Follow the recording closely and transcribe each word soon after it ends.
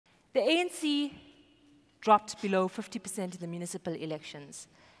The ANC dropped below 50% in the municipal elections.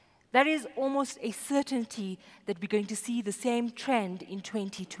 That is almost a certainty that we're going to see the same trend in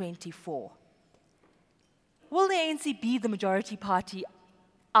 2024. Will the ANC be the majority party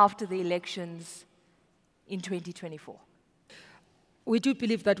after the elections in 2024? We do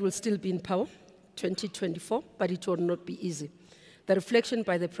believe that we'll still be in power 2024, but it will not be easy. The reflection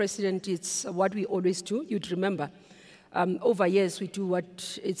by the president is what we always do. You'd remember, over years we do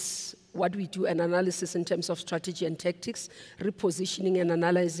what we do, an analysis in terms of strategy and tactics, repositioning and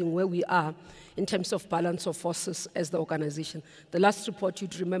analyzing where we are in terms of balance of forces as the organization. The last report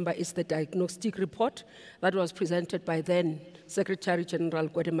you'd remember is the diagnostic report that was presented by then Secretary General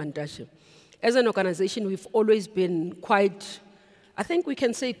Gwede Mantashe. As an organization, we've always been quite, I think we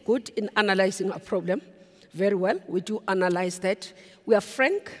can say, good in analyzing a problem very well. We do analyze that. We are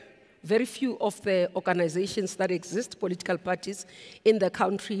frank. Very few of the organizations that exist, political parties in the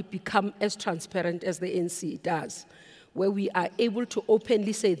country, become as transparent as the ANC does, where we are able to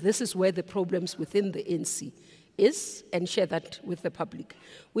openly say this is where the problems within the ANC is and share that with the public.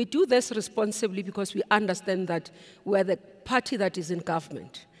 We do this responsibly because we understand that we're the party that is in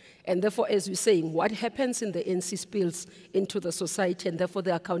government. And therefore, as we're saying, what happens in the ANC spills into the society, and therefore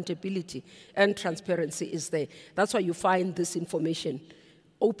the accountability and transparency is there. That's why you find this information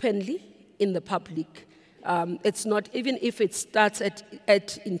openly in the public. It's not, even if it starts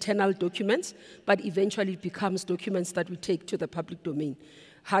at internal documents, but eventually it becomes documents that we take to the public domain.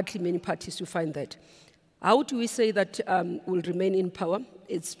 Hardly many parties will find that. How do we say that we'll remain in power?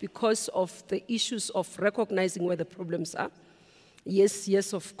 It's because of the issues of recognizing where the problems are. Yes,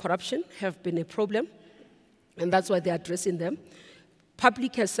 years of corruption have been a problem, and that's why they're addressing them.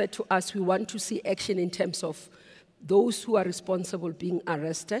 Public has said to us, we want to see action in terms of those who are responsible being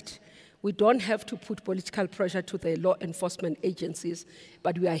arrested. We don't have to put political pressure to the law enforcement agencies,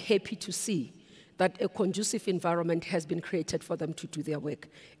 but we are happy to see that a conducive environment has been created for them to do their work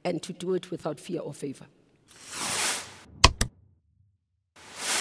and to do it without fear or favor.